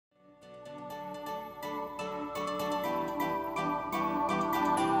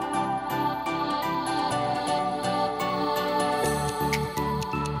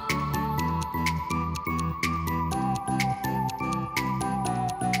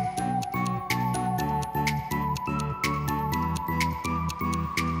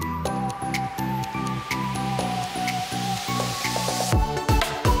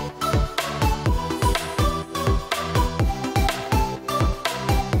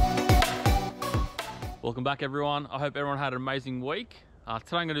Welcome back everyone. I hope everyone had an amazing week.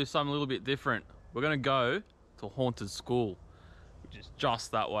 Today I'm going to do something a little bit different. We're going to go to a haunted school, which is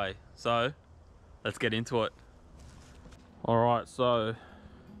just that way. So let's get into it. Alright, so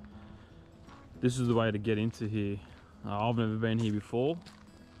this is the way to get into here. I've never been here before.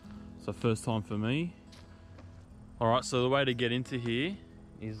 So first time for me. Alright, so the way to get into here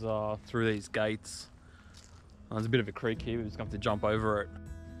is through these gates. There's a bit of a creek here, we're just going to have to jump over it.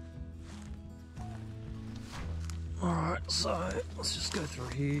 Alright, so let's just go through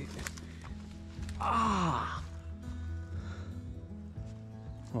here. Alright,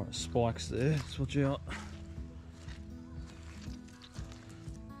 spikes there, let's watch out.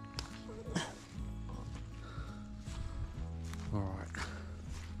 Alright.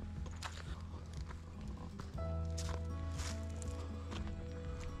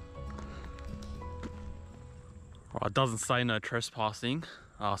 Alright, it doesn't say no trespassing,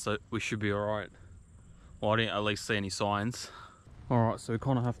 so we should be alright. Well, I didn't at least see any signs. Alright, so we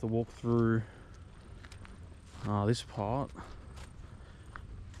kind of have to walk through this part.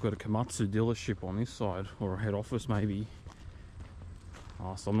 We've got a Komatsu dealership on this side, or a head office maybe.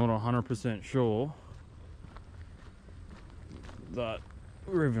 So I'm not 100% sure that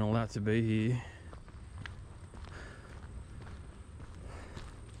we're even allowed to be here.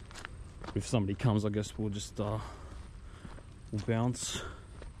 If somebody comes, I guess we'll just we'll bounce.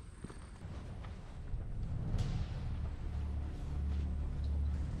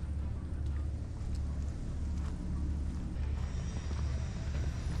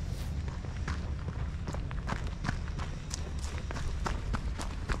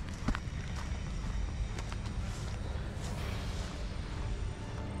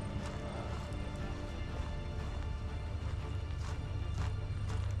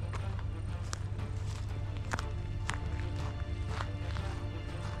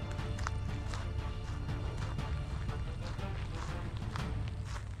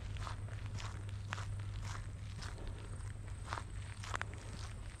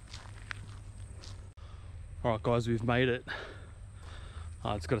 Alright guys, we've made it.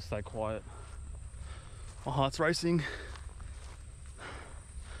 It's got to stay quiet. My heart's racing.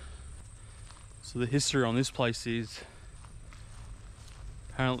 So the history on this place is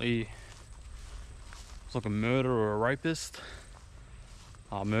apparently it's like a murderer or a rapist.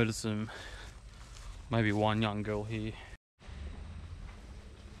 Murdered some, maybe one young girl here.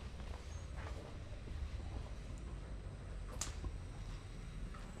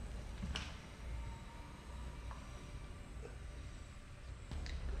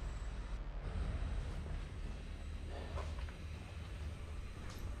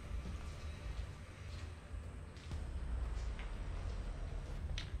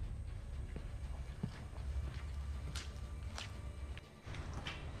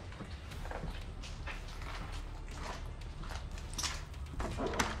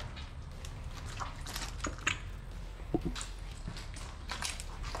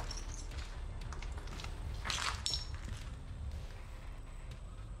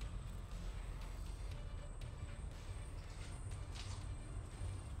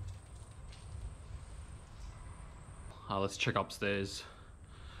 Let's check upstairs.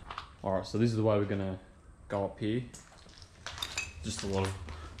 Alright, so this is the way we're gonna go up here. Just a lot of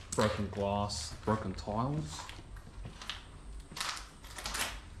broken glass, broken tiles.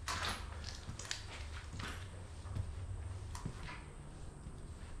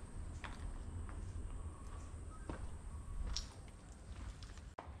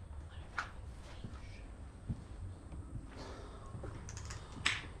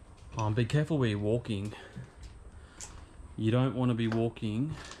 Be careful where you're walking. You don't want to be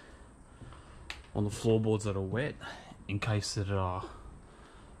walking on the floorboards that are wet in case that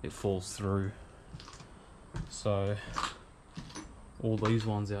it falls through. So all these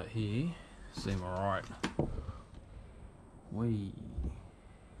ones out here seem alright. Whee.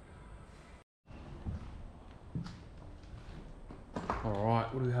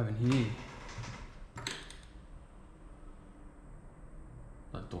 Alright, what do we have in here?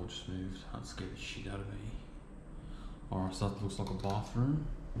 That door just moved. That scared the shit out of me. Alright, so that looks like a bathroom.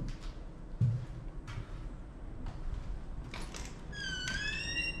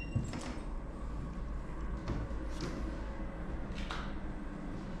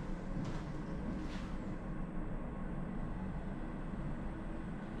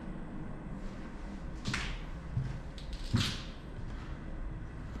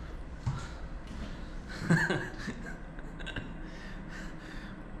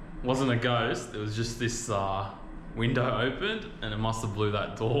 Wasn't a ghost, it was just this window opened and it must have blew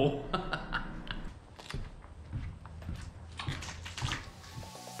that door.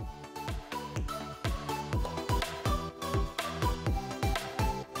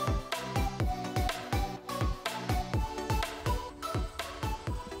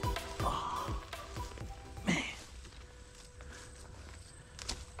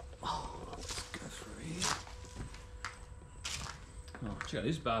 Oh, check out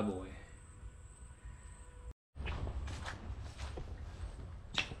this bad boy.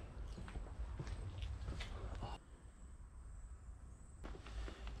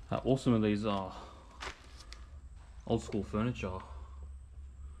 How awesome are these old school furniture.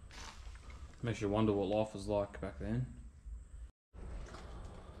 Makes you wonder what life was like back then.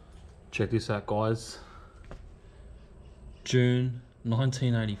 Check this out, guys. June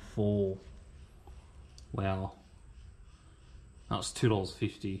 1984. Wow. That was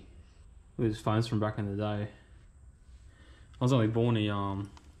 $2.50. Look at these phones from back in the day. I was only born a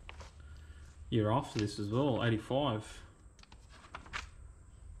year after this as well, 85.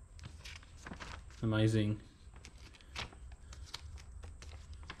 Amazing.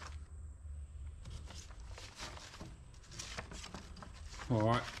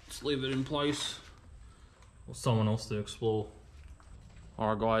 Alright, let's leave it in place for someone else to explore.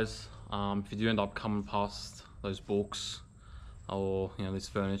 Alright guys, if you do end up coming past those books or this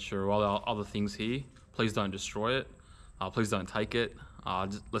furniture or other things here, please don't destroy it. Please don't take it.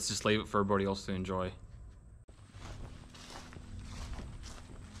 Let's just leave it for everybody else to enjoy.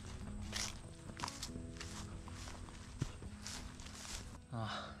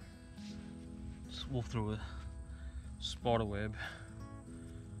 Just walk through a spider web.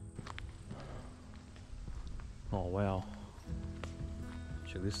 Oh wow,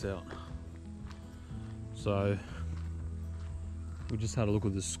 check this out. So we just had a look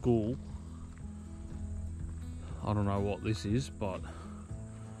at the school. I don't know what this is, but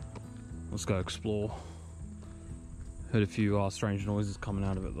let's go explore. Heard a few strange noises coming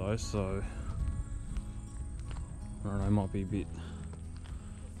out of it though, so I don't know, it might be a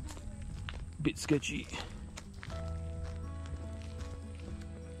bit sketchy.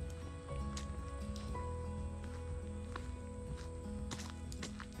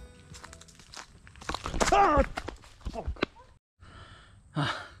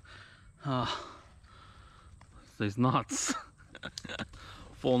 These nuts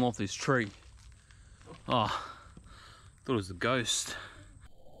falling off this tree. Oh, thought it was a ghost.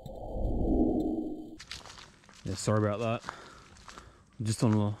 Yeah, sorry about that. Just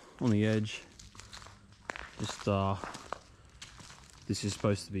on the edge. Just this is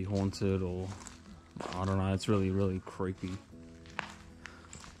supposed to be haunted, or I don't know. It's really creepy.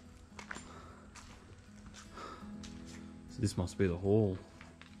 So this must be the hall.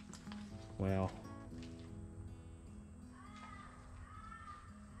 Wow.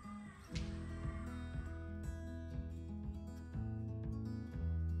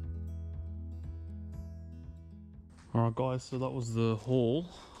 Alright guys, so that was the hall.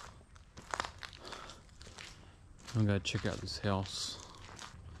 I'm gonna check out this house.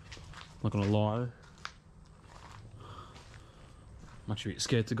 Not gonna lie, I'm actually a bit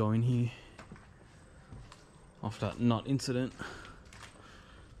scared to go in here after that nut incident.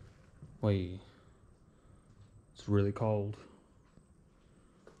 Wait, it's really cold.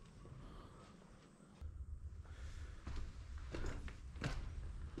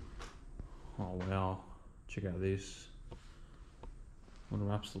 Oh wow, check out this. What an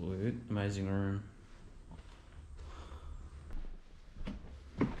absolute amazing room.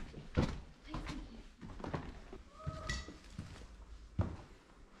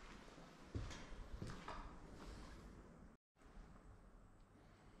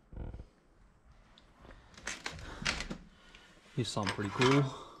 Here's something pretty cool.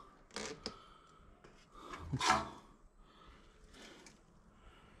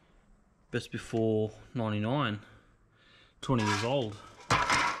 Best before 99, 20 years old.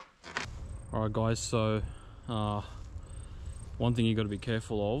 Alright guys, so one thing you got to be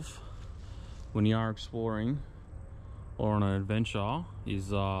careful of when you are exploring or on an adventure is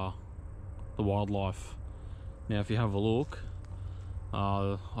the wildlife. Now if you have a look,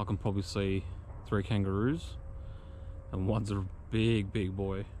 I can probably see 3 kangaroos, and one's a big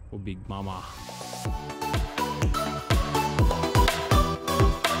boy, or big mama.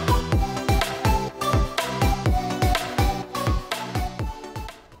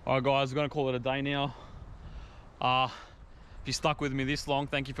 Alright guys, we're going to call it a day now. If you stuck with me this long,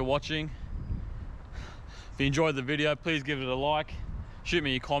 thank you for watching. If you enjoyed the video, please give it a like, shoot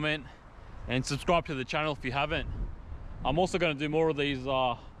me a comment, and subscribe to the channel if you haven't. I'm also going to do more of these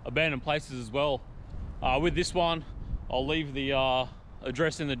abandoned places as well. With this one, I'll leave the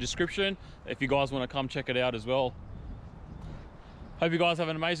address in the description if you guys want to come check it out as well. Hope you guys have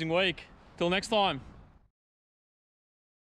an amazing week. Till next time.